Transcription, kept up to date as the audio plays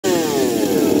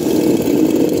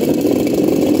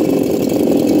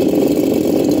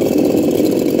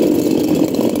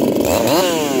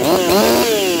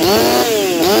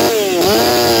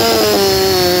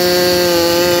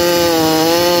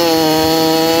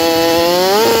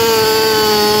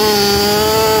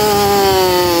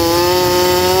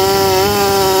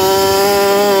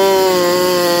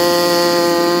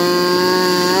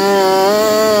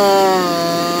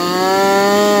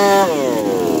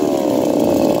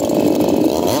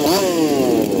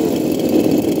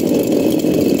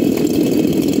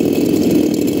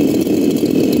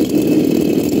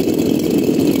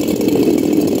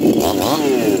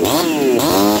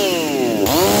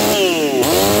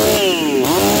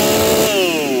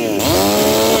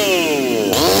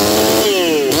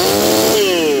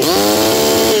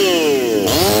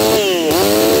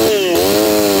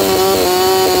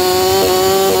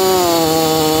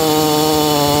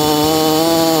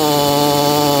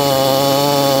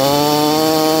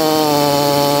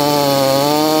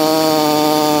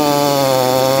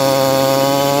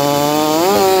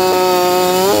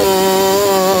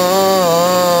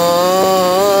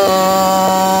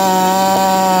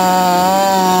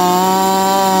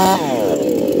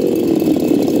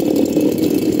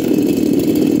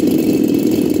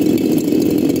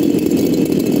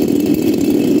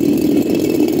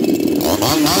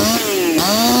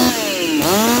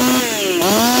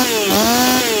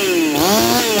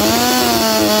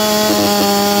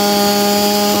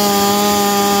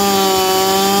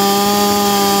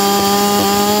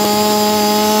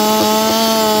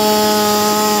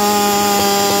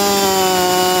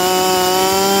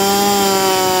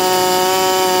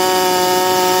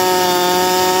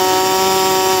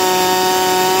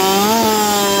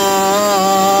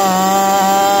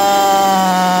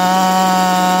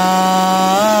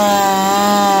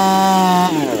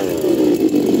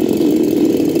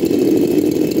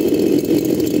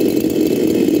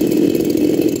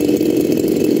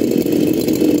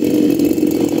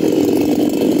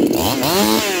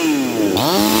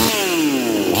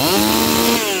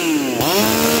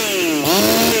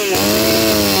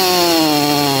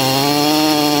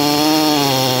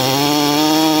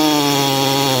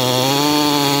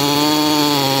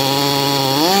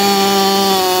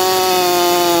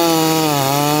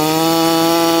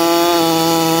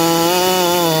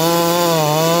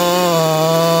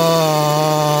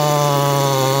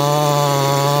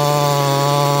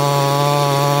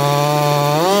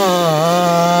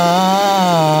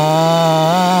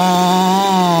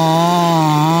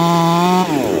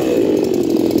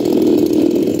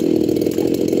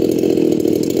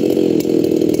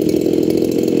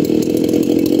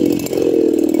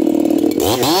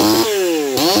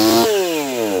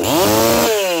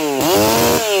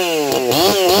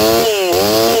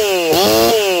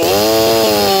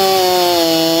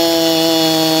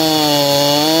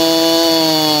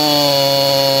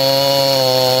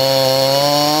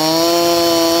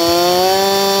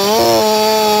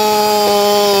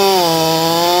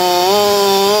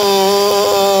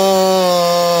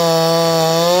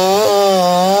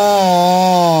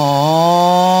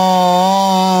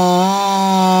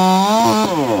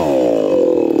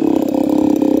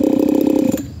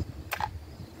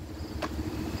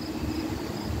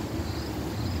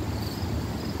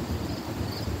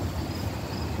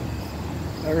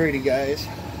Alrighty guys,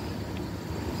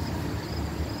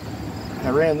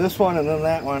 I ran this one and then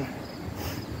that one.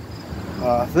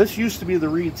 This used to be the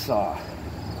reed saw.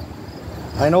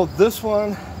 I know this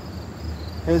one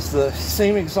has the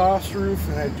same exhaust roof,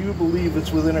 and I do believe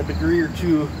it's within a degree or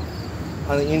two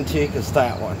on the intake as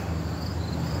that one.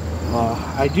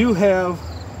 I do have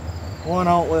one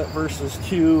outlet versus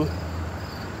two,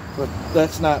 but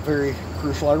that's not very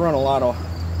crucial. I run a lot of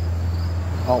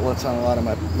outlets on a lot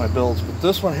of my builds, but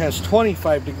this one has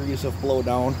 25 degrees of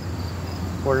blowdown,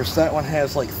 whereas that one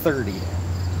has like 30.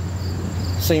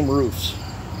 Same roofs.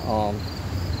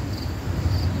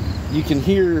 You can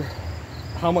hear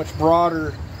how much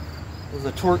broader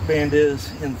the torque band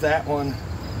is in that one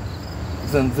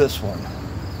than this one.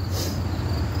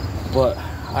 But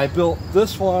I built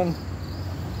this one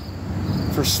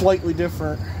for slightly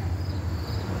different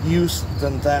use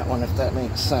than that one, if that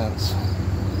makes sense.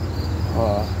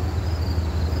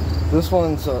 This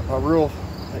one's a real,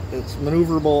 it's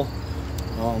maneuverable.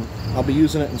 I'll be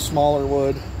using it in smaller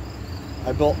wood.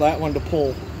 I built that one to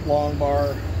pull long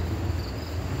bar.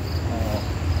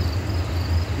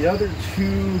 The other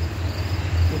two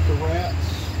with the rats,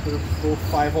 they're both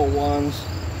 501s.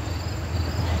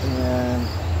 And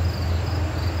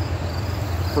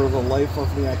for the life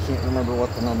of me, I can't remember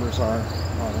what the numbers are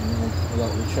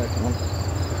without rechecking them.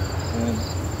 And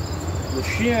the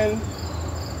Shin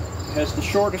has the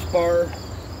shortest bar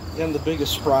and the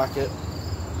biggest sprocket.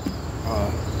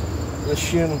 This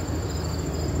Shin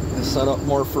is set up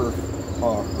more for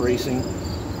racing,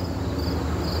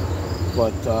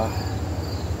 but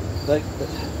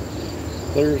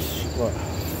there's what,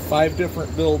 5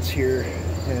 different builds here,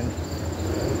 and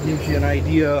it gives you an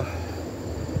idea,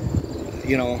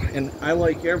 you know. And I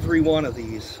like every one of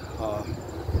these.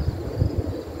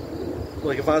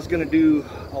 Like if I was going to do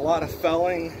a lot of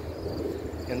felling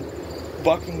and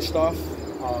bucking stuff,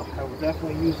 I would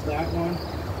definitely use that one.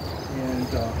 And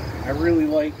I really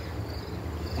like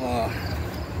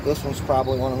this one's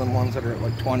probably one of them ones that are at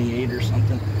like 28 or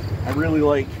something. I really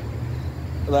like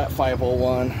that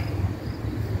 501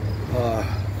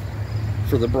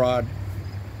 for the broad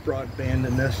band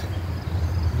in this.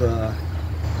 The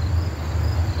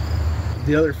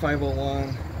other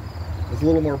 501 is a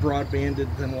little more broad banded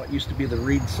than what used to be the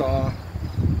reed saw,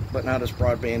 but not as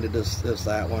broad banded as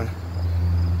that one.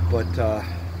 But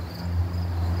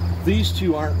these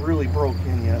two aren't really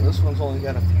broken yet. This one's only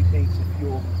got a few tanks of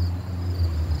fuel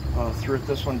through it.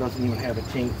 This one doesn't even have a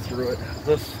tank through it.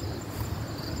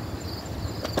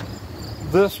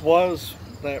 This was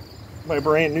my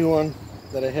brand new one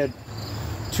that I had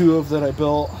 2 of that I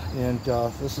built, and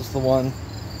this is the one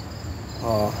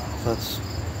that's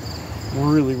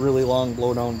really long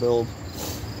blowdown build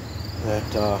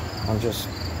that I'm just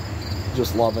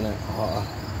loving it.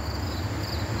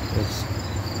 It's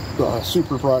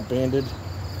super broad banded.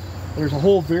 There's a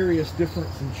whole various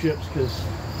difference in chips because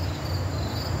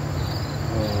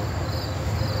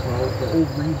well, the old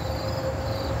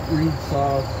reed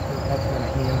saws, that's kind of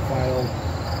hand filed.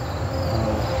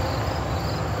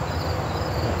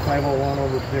 That 501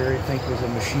 over there, I think, was a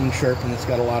machine sharp, and it's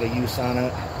got a lot of use on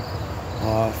it.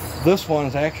 This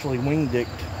one's actually wing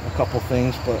dicked a couple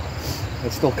things, but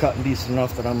it's still cutting decent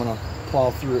enough that I'm gonna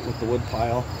plow through it with the wood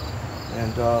pile.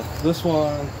 And this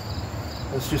one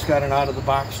has just got an out of the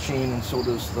box chain, and so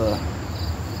does the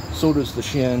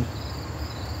Shin.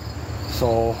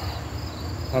 So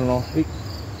I don't know, it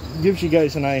gives you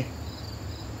guys an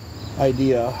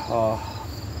idea.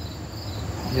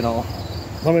 You know,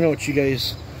 let me know what you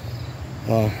guys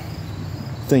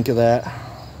think of that.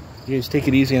 You guys take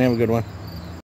it easy and have a good one.